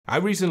I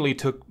recently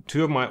took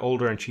 2 of my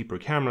older and cheaper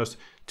cameras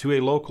to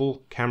a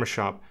local camera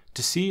shop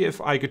to see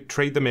if I could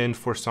trade them in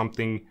for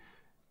something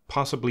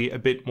possibly a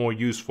bit more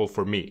useful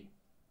for me.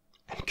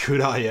 And could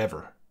I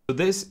ever? So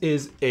this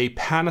is a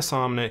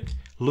Panasonic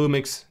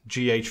Lumix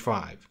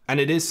GH5, and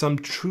it is some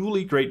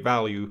truly great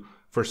value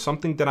for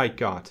something that I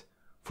got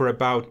for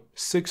about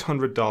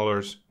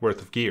 $600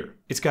 worth of gear.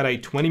 It's got a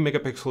 20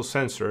 megapixel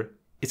sensor,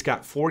 it's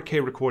got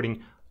 4K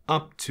recording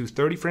up to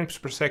 30 frames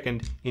per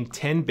second in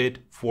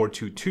 10-bit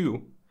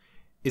 422,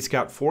 it's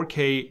got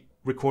 4K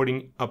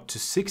recording up to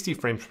 60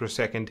 frames per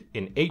second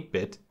in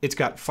 8-bit, it's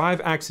got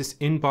 5-axis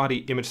in-body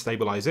image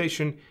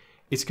stabilization,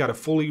 it's got a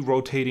fully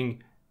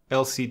rotating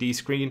LCD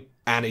screen,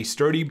 and a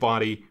sturdy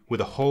body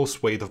with a whole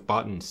swathe of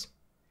buttons.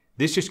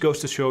 This just goes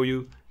to show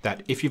you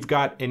that if you've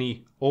got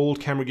any old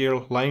camera gear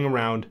lying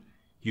around,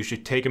 you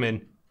should take them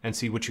in and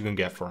see what you can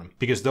get for them.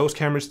 Because those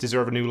cameras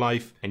deserve a new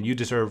life and you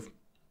deserve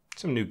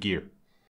some new gear.